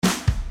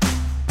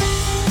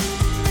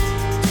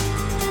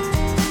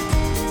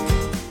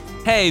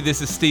Hey,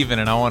 this is Stephen,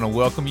 and I want to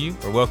welcome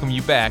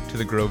you back to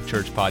the Grove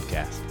Church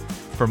Podcast.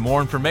 For more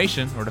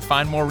information or to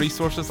find more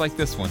resources like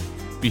this one,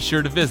 be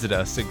sure to visit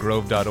us at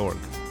grove.org.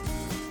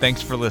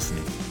 Thanks for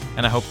listening,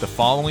 and I hope the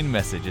following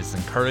message is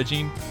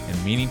encouraging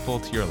and meaningful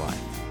to your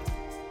life.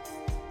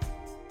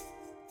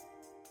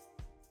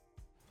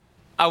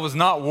 I was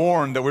not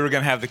warned that we were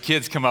going to have the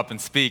kids come up and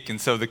speak,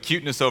 and so the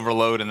cuteness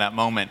overload in that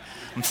moment,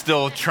 I'm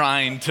still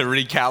trying to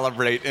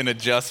recalibrate and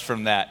adjust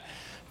from that.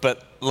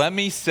 But let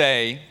me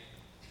say,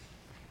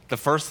 the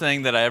first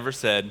thing that I ever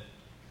said,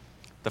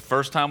 the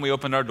first time we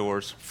opened our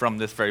doors from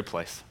this very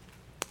place.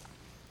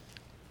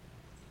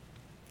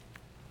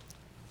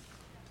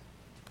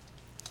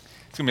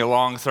 It's going to be a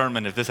long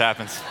sermon if this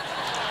happens.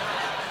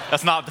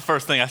 That's not the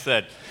first thing I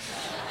said.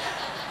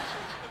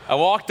 I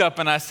walked up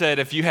and I said,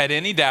 if you had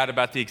any doubt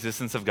about the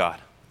existence of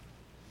God,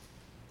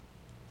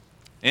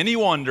 any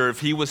wonder if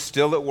he was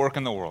still at work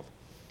in the world,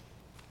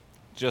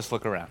 just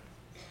look around.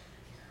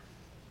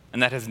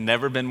 And that has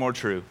never been more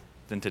true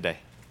than today.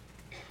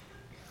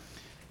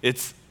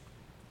 It's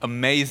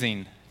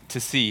amazing to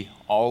see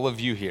all of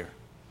you here.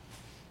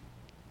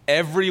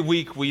 Every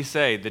week we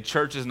say the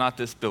church is not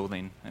this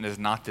building and is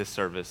not this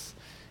service.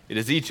 It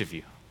is each of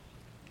you.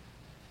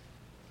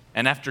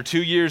 And after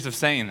 2 years of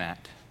saying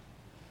that,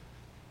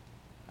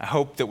 I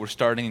hope that we're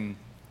starting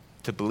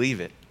to believe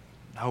it.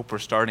 I hope we're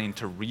starting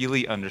to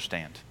really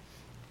understand.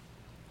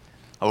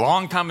 A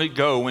long time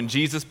ago, when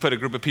Jesus put a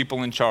group of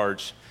people in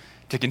charge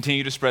to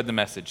continue to spread the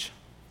message,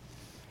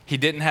 he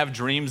didn't have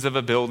dreams of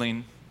a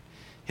building.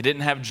 He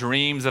didn't have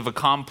dreams of a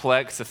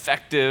complex,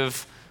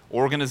 effective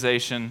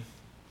organization.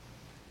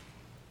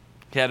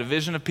 He had a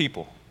vision of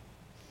people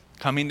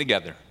coming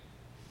together,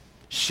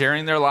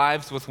 sharing their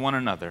lives with one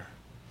another,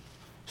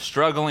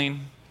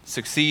 struggling,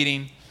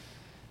 succeeding,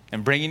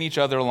 and bringing each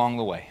other along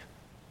the way.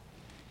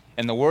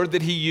 And the word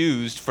that he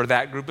used for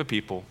that group of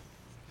people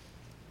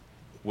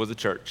was a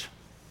church.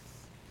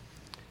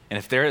 And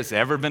if there has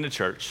ever been a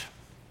church,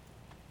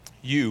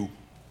 you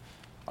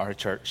are a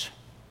church.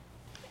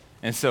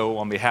 And so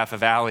on behalf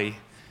of Allie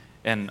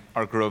and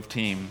our Grove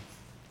team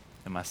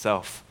and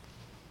myself,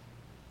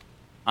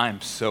 I am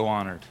so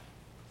honored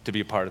to be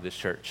a part of this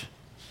church.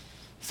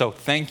 So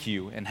thank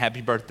you and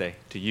happy birthday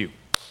to you.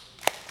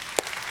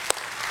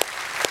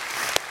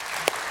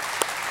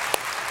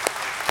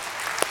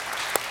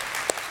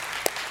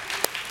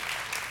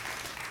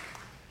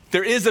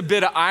 There is a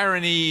bit of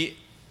irony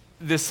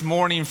this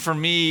morning for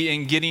me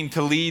in getting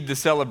to lead the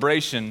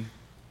celebration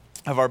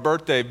of our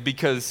birthday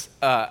because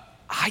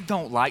I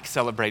don't like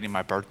celebrating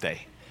my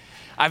birthday.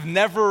 I've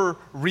never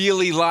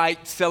really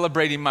liked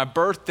celebrating my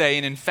birthday.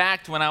 And in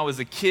fact, when I was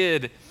a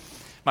kid,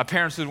 my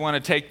parents would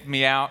want to take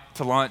me out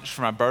to lunch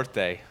for my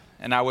birthday.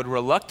 And I would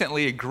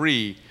reluctantly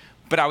agree,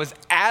 but I was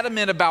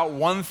adamant about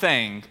one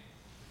thing.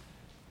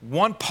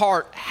 One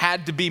part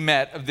had to be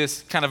met of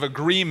this kind of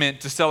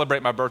agreement to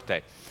celebrate my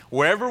birthday.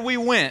 Wherever we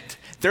went,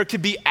 there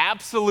could be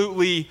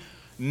absolutely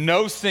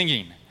no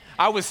singing.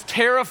 I was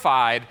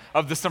terrified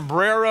of the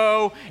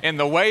sombrero and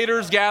the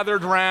waiters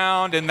gathered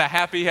around and the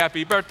happy,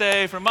 happy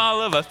birthday from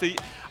all of us.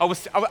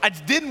 I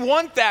didn't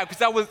want that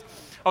because I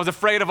was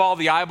afraid of all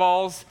the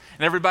eyeballs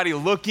and everybody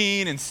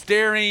looking and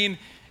staring.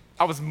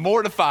 I was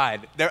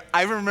mortified.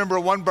 I remember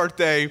one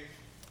birthday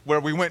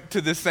where we went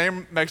to the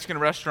same Mexican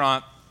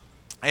restaurant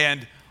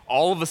and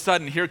all of a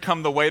sudden here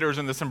come the waiters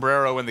and the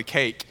sombrero and the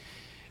cake.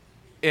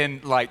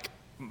 And like,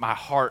 my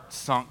heart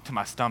sunk to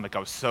my stomach. I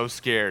was so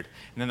scared.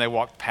 And then they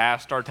walked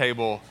past our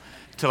table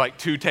to like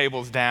 2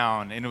 tables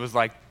down, and it was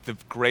like the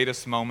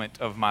greatest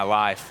moment of my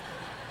life.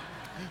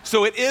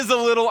 So it is a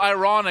little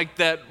ironic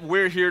that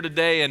we're here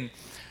today and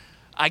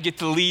I get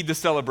to lead the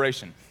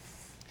celebration.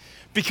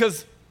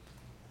 Because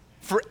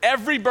for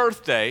every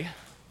birthday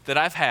that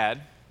I've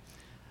had,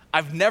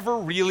 I've never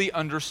really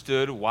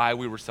understood why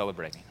we were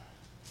celebrating.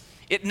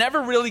 It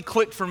never really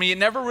clicked for me. It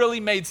never really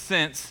made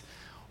sense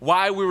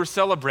why we were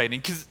celebrating.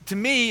 Because to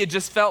me, it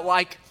just felt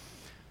like,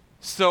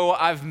 so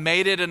I've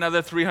made it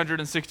another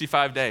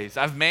 365 days.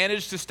 I've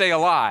managed to stay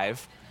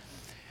alive.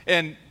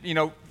 And,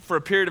 for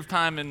a period of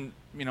time in,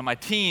 my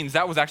teens,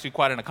 that was actually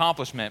quite an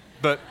accomplishment.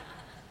 But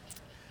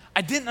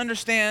I didn't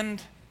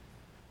understand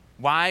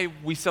why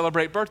we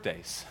celebrate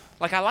birthdays.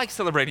 Like, I like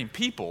celebrating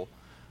people,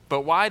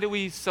 but why do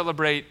we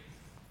celebrate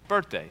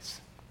birthdays?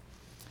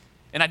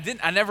 And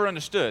I never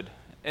understood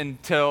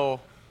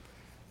until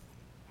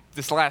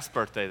this last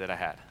birthday that I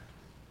had,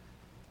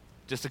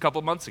 just a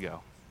couple months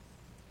ago.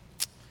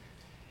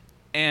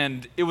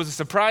 And it was a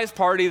surprise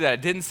party that I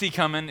didn't see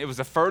coming. It was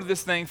the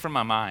furthest thing from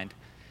my mind.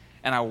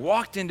 And I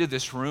walked into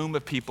this room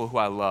of people who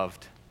I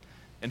loved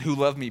and who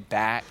loved me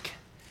back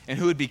and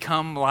who had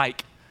become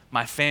like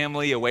my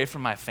family away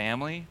from my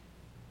family.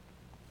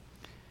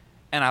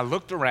 And I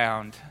looked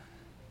around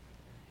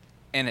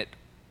and it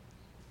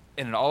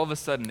all of a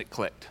sudden it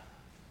clicked.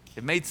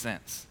 It made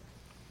sense.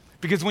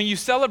 Because when you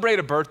celebrate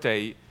a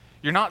birthday,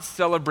 you're not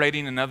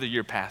celebrating another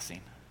year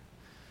passing,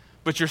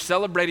 but you're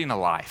celebrating a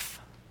life.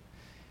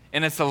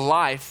 And it's a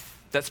life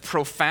that's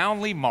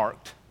profoundly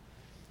marked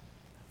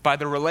by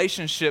the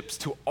relationships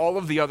to all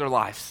of the other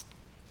lives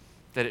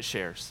that it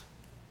shares.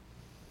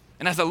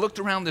 And as I looked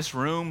around this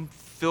room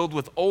filled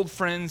with old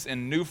friends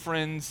and new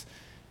friends,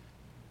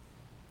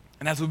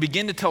 and as we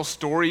begin to tell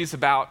stories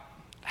about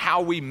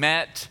how we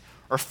met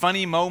or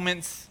funny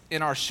moments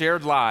in our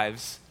shared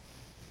lives,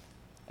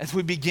 as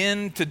we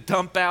begin to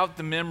dump out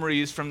the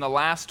memories from the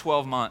last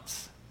 12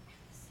 months,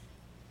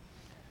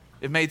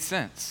 it made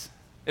sense.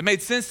 It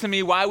made sense to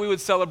me why we would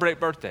celebrate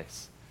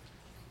birthdays.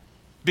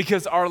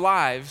 Because our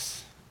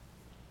lives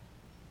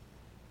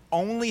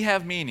only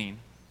have meaning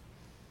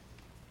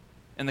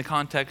in the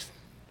context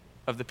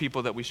of the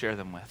people that we share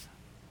them with.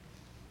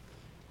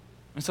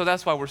 And so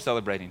that's why we're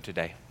celebrating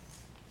today.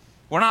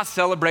 We're not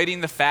celebrating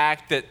the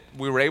fact that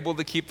we were able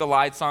to keep the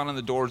lights on and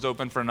the doors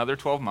open for another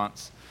 12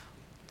 months.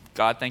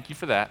 God, thank you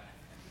for that.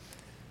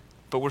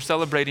 But we're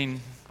celebrating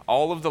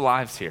all of the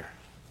lives here,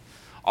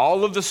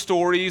 all of the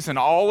stories and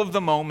all of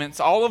the moments,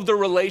 all of the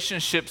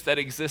relationships that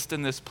exist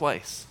in this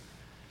place.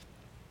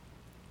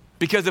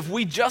 Because if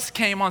we just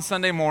came on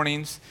Sunday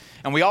mornings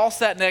and we all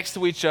sat next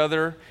to each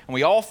other and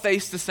we all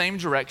faced the same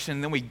direction,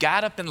 and then we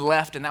got up and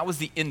left and that was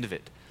the end of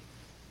it,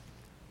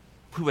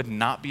 we would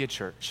not be a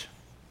church.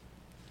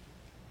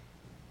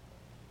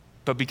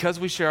 But because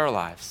we share our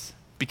lives,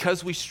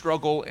 because we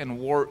struggle and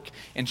work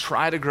and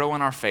try to grow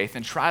in our faith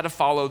and try to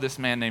follow this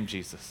man named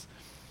Jesus,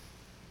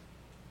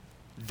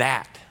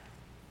 that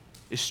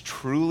is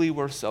truly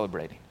worth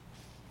celebrating.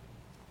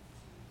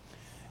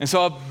 And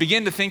so I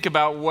began to think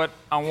about what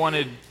I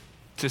wanted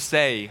to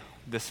say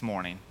this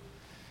morning.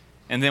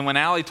 And then when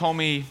Allie told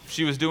me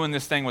she was doing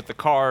this thing with the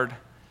card,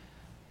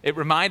 it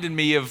reminded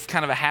me of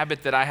kind of a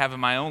habit that I have in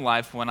my own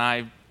life when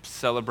I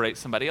celebrate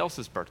somebody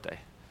else's birthday.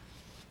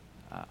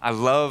 I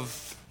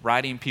love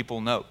writing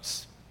people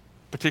notes,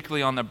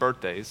 particularly on their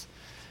birthdays,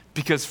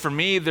 because for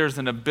me, there's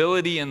an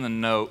ability in the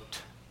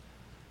note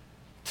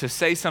to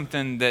say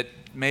something that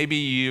maybe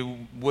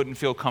you wouldn't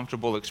feel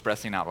comfortable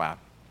expressing out loud.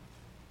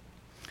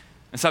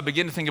 And so I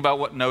began to think about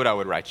what note I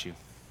would write you,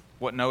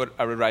 what note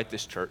I would write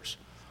this church,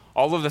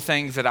 all of the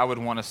things that I would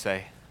want to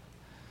say,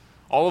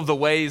 all of the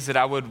ways that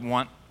I would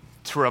want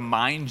to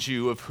remind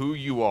you of who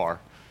you are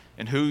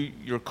and who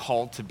you're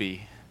called to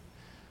be.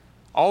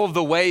 All of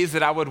the ways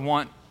that I would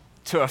want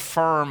to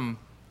affirm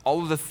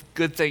all of the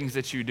good things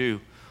that you do,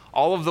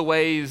 all of the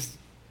ways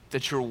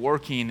that you're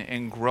working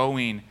and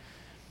growing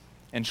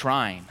and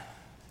trying,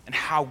 and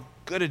how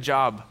good a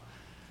job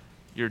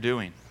you're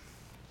doing.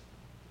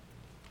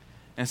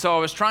 And so I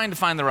was trying to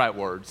find the right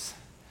words.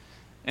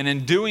 And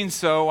in doing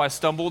so, I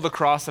stumbled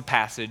across a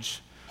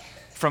passage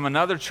from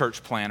another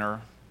church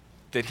planner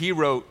that he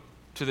wrote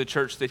to the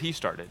church that he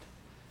started.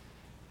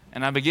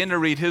 And I began to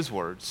read his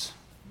words.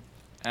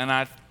 And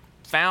I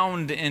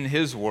found in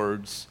his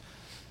words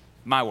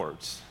my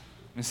words.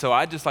 And so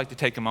I'd just like to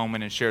take a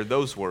moment and share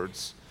those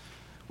words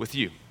with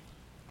you.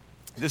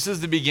 This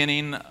is the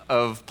beginning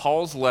of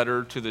Paul's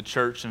letter to the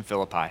church in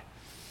Philippi.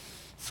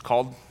 It's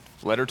called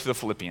Letter to the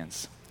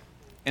Philippians.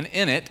 And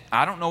in it,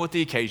 I don't know what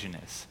the occasion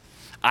is.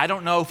 I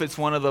don't know if it's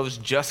one of those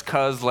just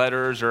 'cause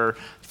letters or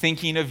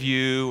thinking of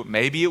you.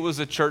 Maybe it was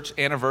a church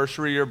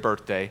anniversary or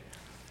birthday.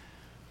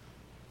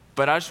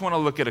 But I just want to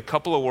look at a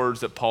couple of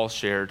words that Paul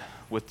shared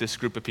with this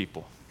group of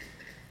people.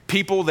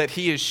 People that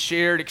he has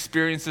shared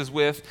experiences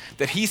with,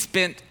 that he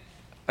spent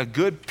a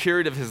good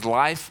period of his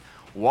life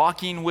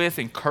walking with,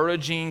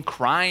 encouraging,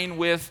 crying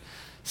with,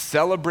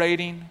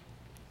 celebrating.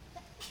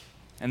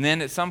 And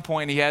then at some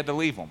point he had to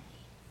leave them.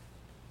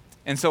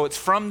 And so it's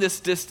from this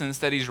distance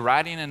that he's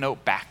writing a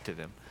note back to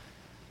them.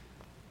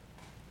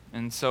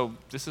 And so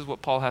this is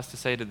what Paul has to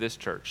say to this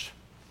church.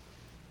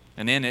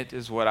 And in it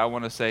is what I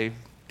want to say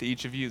to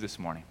each of you this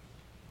morning.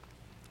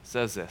 It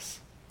says this.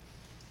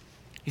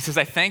 He says,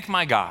 I thank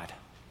my God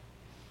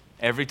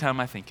every time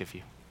I think of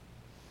you.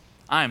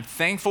 I am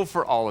thankful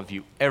for all of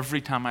you every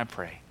time I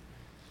pray.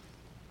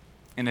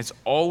 And it's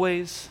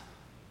always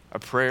a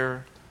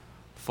prayer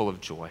full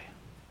of joy.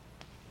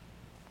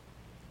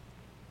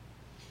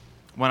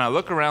 When I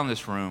look around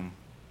this room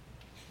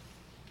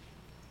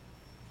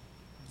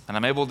and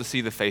I'm able to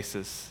see the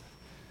faces,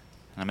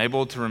 and I'm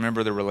able to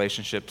remember the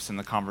relationships and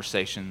the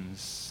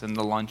conversations and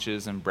the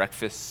lunches and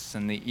breakfasts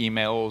and the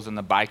emails and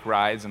the bike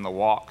rides and the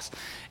walks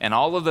and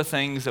all of the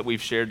things that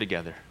we've shared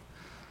together,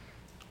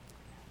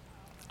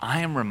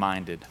 I am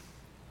reminded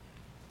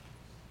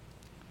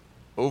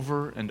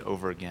over and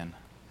over again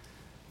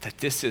that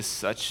this is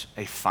such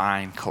a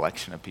fine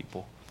collection of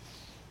people.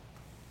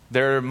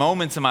 There are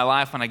moments in my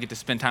life when I get to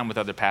spend time with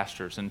other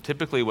pastors, and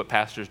typically what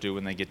pastors do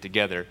when they get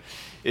together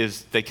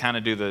is they kind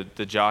of do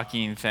the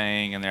jockeying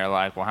thing, and they're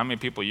like, well, how many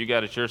people you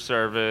got at your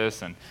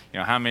service, and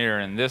how many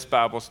are in this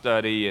Bible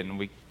study, and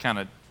we kind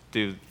of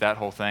do that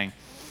whole thing.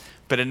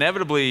 But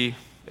inevitably,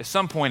 at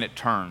some point it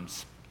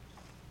turns,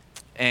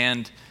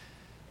 and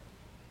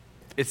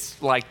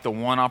it's like the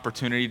one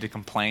opportunity to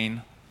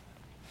complain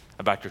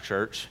about your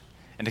church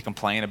and to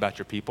complain about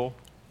your people.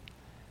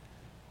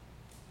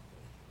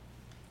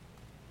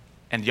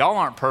 And y'all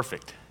aren't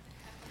perfect.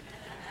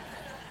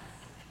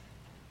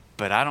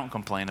 But I don't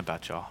complain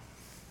about y'all.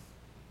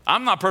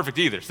 I'm not perfect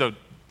either,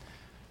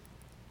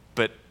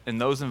 but in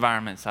those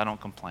environments, I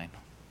don't complain.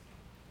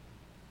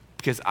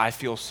 because I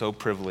feel so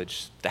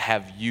privileged to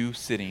have you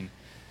sitting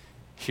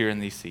here in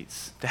these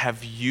seats, to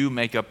have you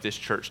make up this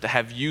church, to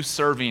have you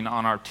serving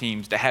on our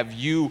teams, to have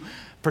you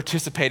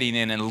participating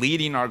in and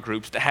leading our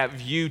groups, to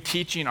have you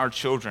teaching our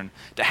children,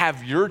 to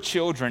have your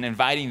children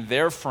inviting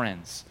their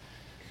friends.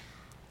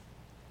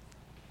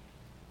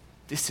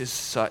 This is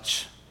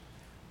such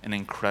an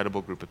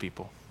incredible group of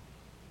people.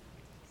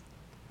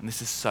 And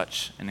this is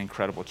such an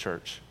incredible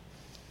church.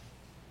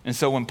 And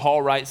so when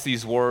Paul writes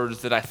these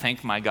words that I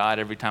thank my God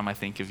every time I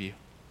think of you,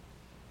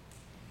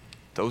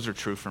 those are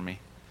true for me.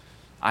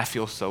 I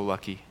feel so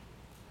lucky.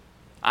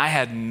 I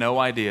had no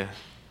idea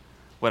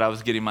what I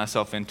was getting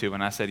myself into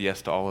when I said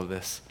yes to all of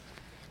this.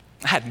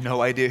 I had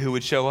no idea who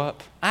would show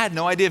up. I had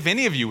no idea if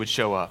any of you would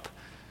show up.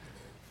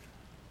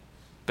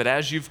 But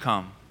as you've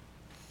come,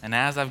 and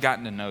as I've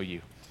gotten to know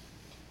you,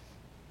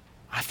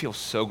 I feel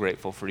so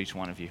grateful for each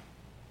one of you.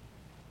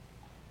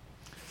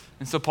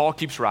 And so Paul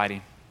keeps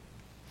writing.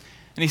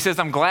 And he says,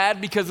 I'm glad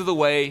because of the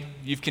way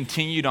you've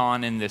continued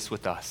on in this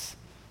with us,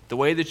 the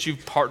way that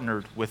you've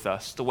partnered with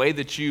us, the way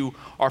that you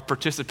are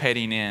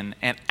participating in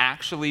and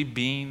actually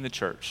being the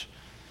church.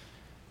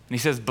 And he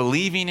says,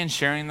 believing and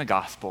sharing the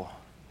gospel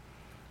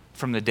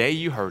from the day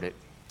you heard it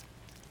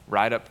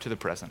right up to the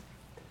present.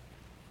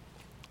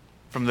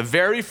 From the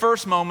very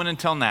first moment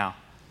until now,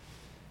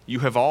 you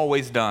have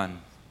always done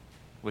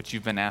what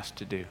you've been asked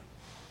to do.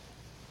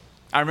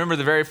 I remember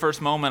the very first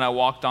moment I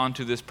walked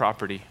onto this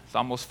property. It's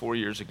almost 4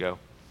 years ago.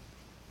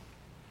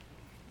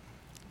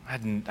 I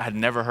had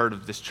never heard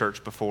of this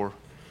church before.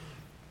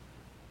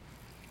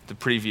 The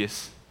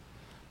previous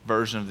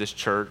version of this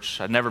church.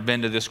 I'd never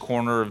been to this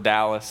corner of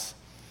Dallas.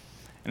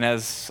 And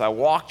as I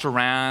walked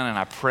around and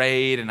I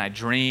prayed and I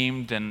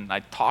dreamed and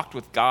I talked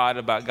with God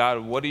about, God,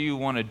 what do you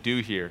want to do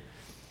here?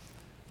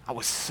 I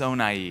was so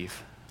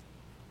naive.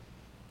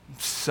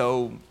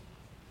 So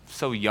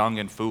young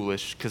and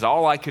foolish, because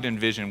all I could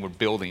envision were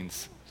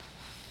buildings.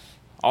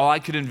 All I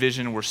could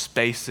envision were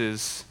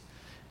spaces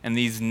and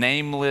these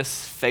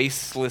nameless,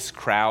 faceless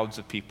crowds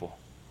of people.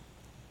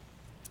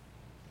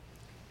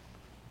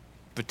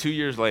 But 2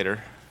 years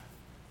later,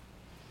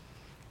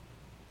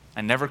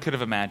 I never could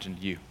have imagined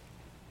you.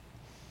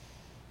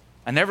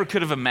 I never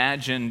could have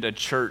imagined a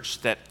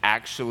church that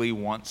actually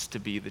wants to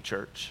be the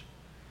church.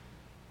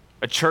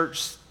 A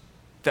church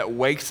that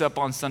wakes up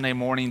on Sunday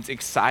mornings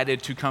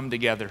excited to come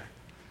together.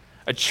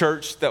 A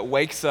church that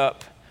wakes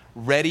up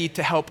ready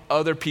to help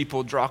other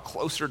people draw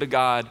closer to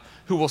God,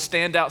 who will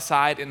stand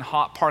outside in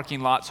hot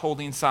parking lots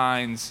holding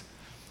signs,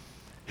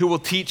 who will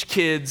teach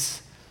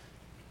kids,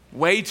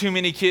 way too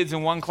many kids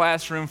in one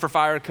classroom for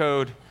fire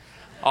code,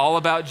 all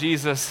about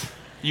Jesus.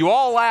 You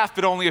all laugh,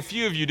 but only a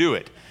few of you do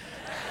it.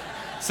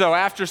 So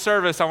after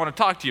service, I want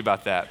to talk to you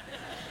about that.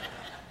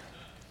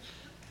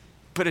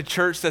 But a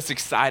church that's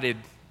excited.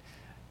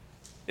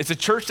 It's a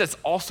church that's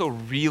also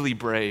really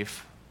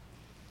brave.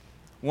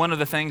 One of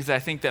the things that I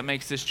think that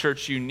makes this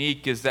church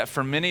unique is that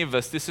for many of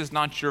us, this is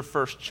not your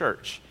first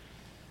church,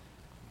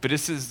 but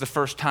this is the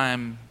first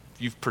time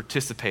you've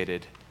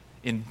participated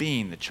in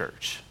being the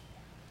church.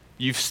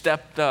 You've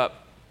stepped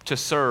up to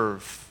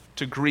serve,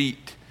 to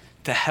greet,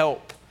 to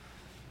help,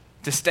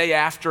 to stay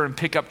after and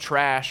pick up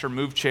trash or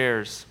move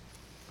chairs.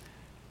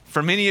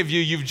 For many of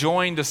you, you've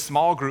joined a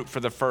small group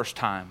for the first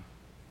time,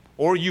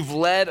 or you've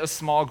led a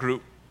small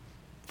group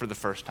for the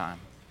first time.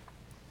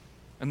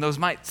 And those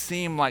might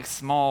seem like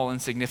small,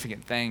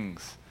 insignificant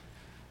things,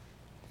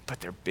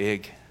 but they're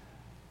big.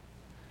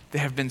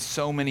 There have been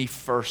so many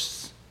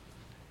firsts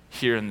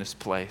here in this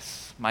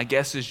place. My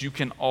guess is you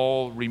can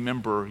all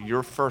remember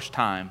your first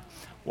time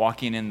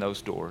walking in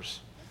those doors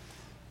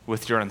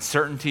with your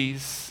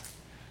uncertainties,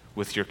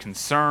 with your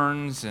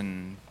concerns,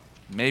 and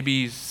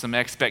maybe some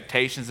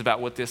expectations about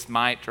what this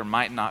might or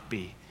might not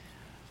be.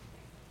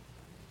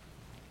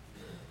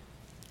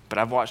 But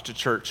I've watched a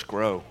church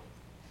grow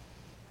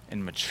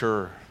and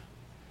mature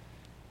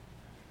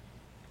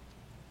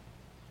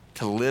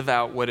to live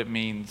out what it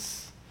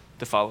means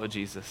to follow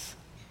Jesus.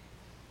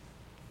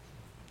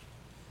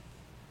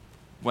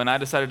 When I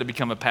decided to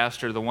become a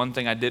pastor, the one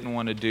thing I didn't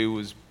want to do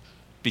was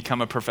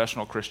become a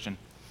professional Christian,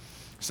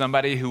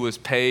 somebody who was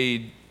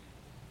paid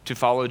to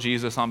follow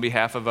Jesus on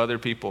behalf of other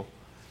people.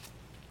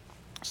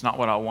 It's not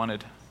what I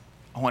wanted.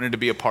 I wanted to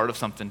be a part of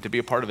something, to be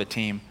a part of a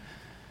team.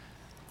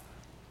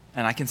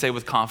 And I can say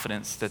with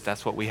confidence that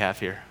that's what we have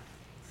here.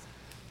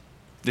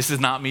 This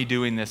is not me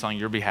doing this on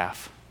your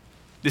behalf.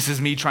 This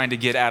is me trying to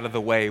get out of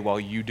the way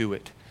while you do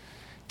it,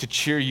 to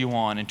cheer you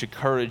on and to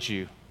encourage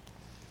you.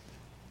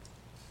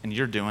 And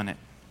you're doing it.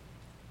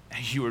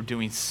 And you are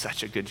doing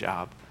such a good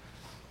job.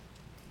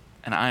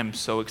 And I am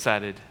so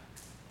excited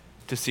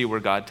to see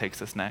where God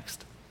takes us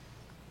next.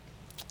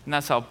 And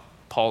that's how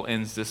Paul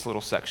ends this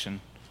little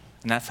section.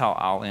 And that's how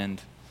I'll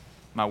end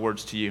my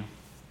words to you.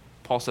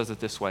 Paul says it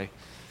this way.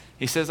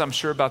 He says, I'm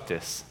sure about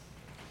this,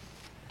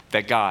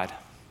 that God,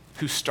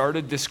 who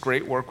started this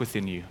great work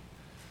within you,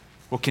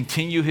 will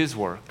continue his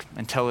work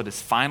until it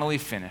is finally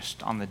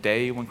finished on the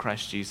day when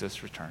Christ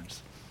Jesus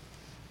returns.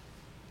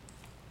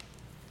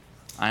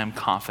 I am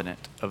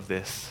confident of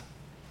this,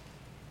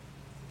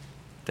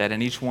 that in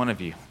each one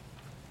of you,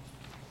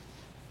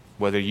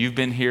 whether you've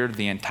been here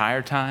the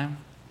entire time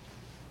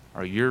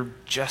or you're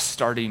just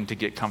starting to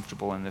get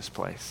comfortable in this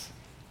place,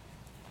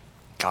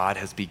 God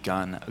has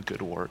begun a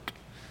good work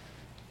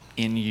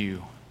in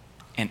you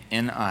and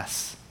in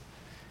us.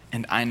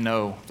 And I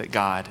know that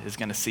God is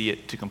going to see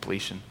it to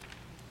completion.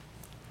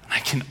 I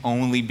can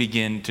only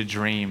begin to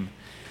dream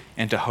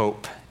and to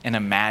hope and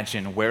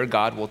imagine where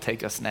God will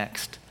take us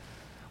next,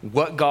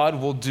 what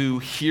God will do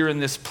here in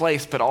this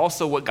place, but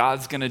also what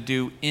God's going to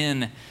do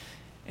in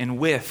and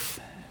with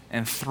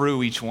and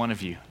through each one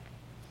of you.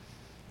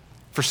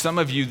 For some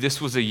of you, this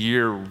was a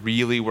year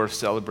really worth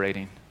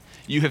celebrating.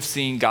 You have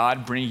seen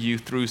God bring you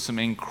through some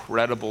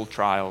incredible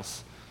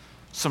trials,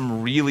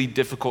 some really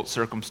difficult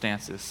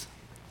circumstances.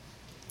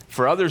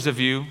 For others of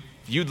you,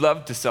 you'd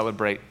love to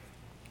celebrate.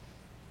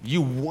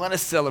 You want to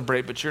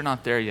celebrate, but you're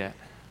not there yet.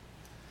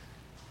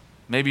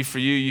 Maybe for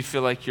you, you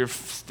feel like you're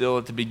still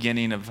at the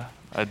beginning of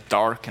a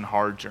dark and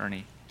hard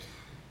journey.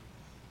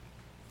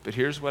 But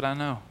here's what I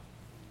know,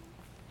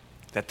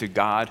 that the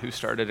God who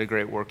started a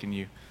great work in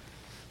you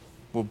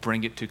will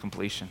bring it to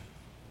completion.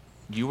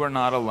 You are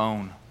not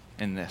alone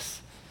in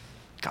this.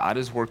 God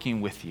is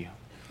working with you,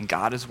 and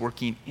God is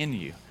working in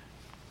you,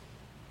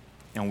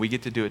 and we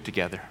get to do it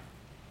together.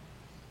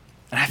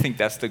 And I think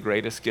that's the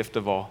greatest gift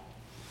of all.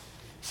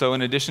 So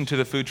in addition to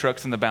the food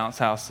trucks and the bounce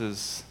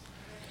houses,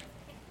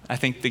 I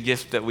think the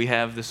gift that we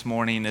have this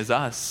morning is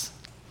us,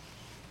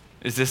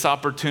 is this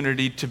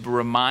opportunity to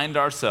remind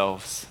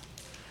ourselves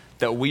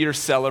that we are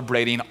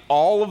celebrating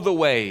all of the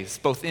ways,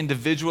 both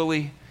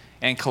individually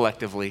and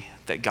collectively,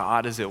 that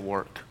God is at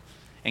work,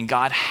 and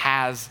God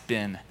has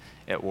been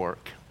at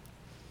work.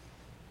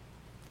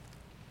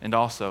 And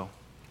also,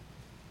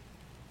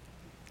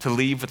 to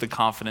leave with the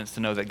confidence to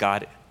know that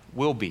God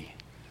will be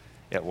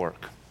at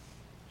work.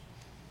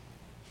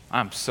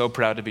 I'm so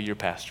proud to be your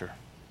pastor,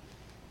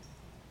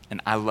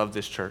 and I love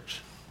this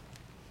church,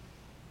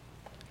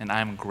 and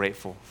I'm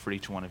grateful for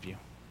each one of you.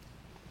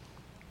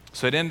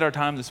 So to end our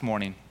time this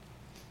morning,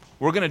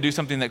 we're going to do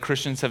something that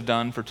Christians have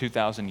done for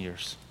 2,000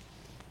 years.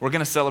 We're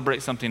going to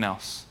celebrate something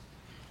else.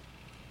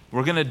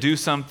 We're going to do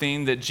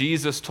something that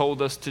Jesus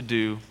told us to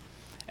do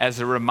as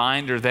a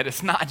reminder that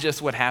it's not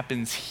just what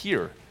happens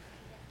here,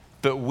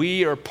 but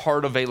we are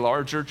part of a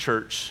larger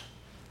church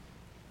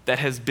that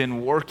has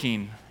been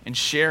working and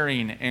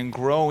sharing and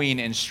growing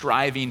and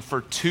striving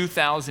for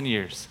 2,000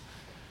 years.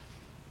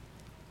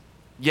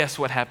 Yes,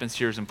 what happens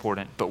here is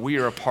important, but we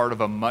are a part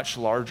of a much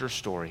larger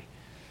story,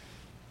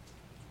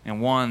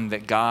 and one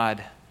that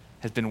God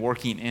has been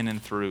working in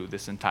and through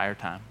this entire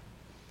time.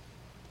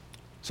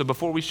 So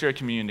before we share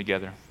communion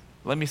together,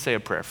 let me say a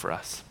prayer for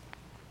us.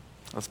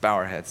 Let's bow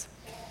our heads.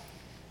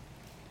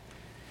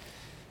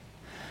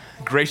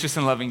 Gracious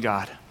and loving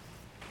God,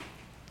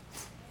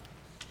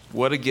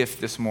 what a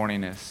gift this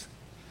morning is.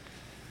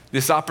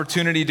 This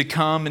opportunity to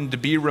come and to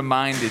be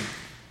reminded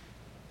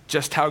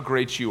just how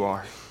great you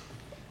are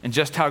and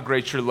just how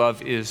great your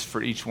love is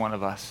for each one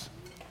of us.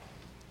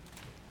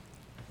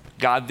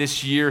 God,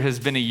 this year has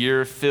been a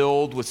year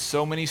filled with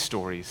so many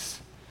stories,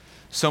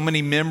 so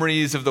many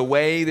memories of the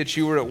way that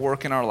you were at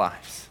work in our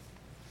lives.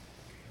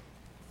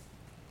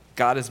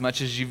 God, as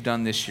much as you've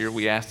done this year,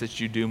 we ask that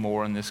you do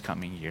more in this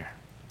coming year.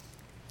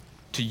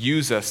 To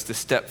use us to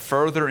step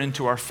further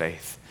into our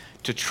faith,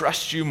 to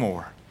trust you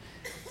more,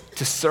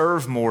 to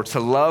serve more, to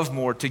love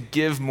more, to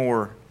give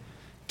more,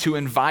 to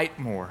invite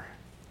more.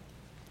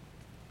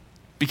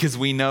 Because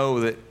we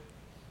know that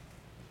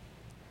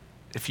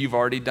if you've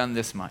already done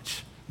this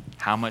much,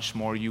 how much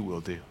more you will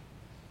do.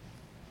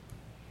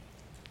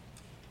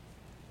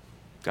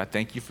 God,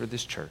 thank you for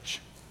this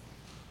church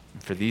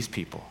and for these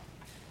people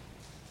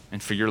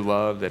and for your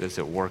love that is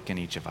at work in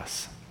each of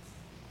us.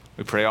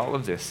 We pray all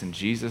of this in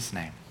Jesus'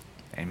 name.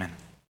 Amen.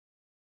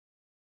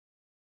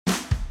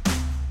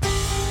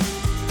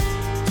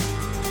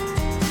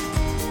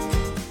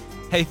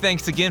 Hey,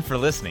 thanks again for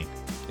listening.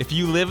 If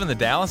you live in the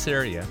Dallas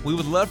area, we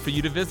would love for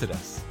you to visit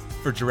us.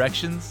 For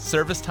directions,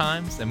 service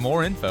times, and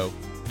more info,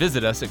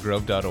 visit us at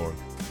grove.org.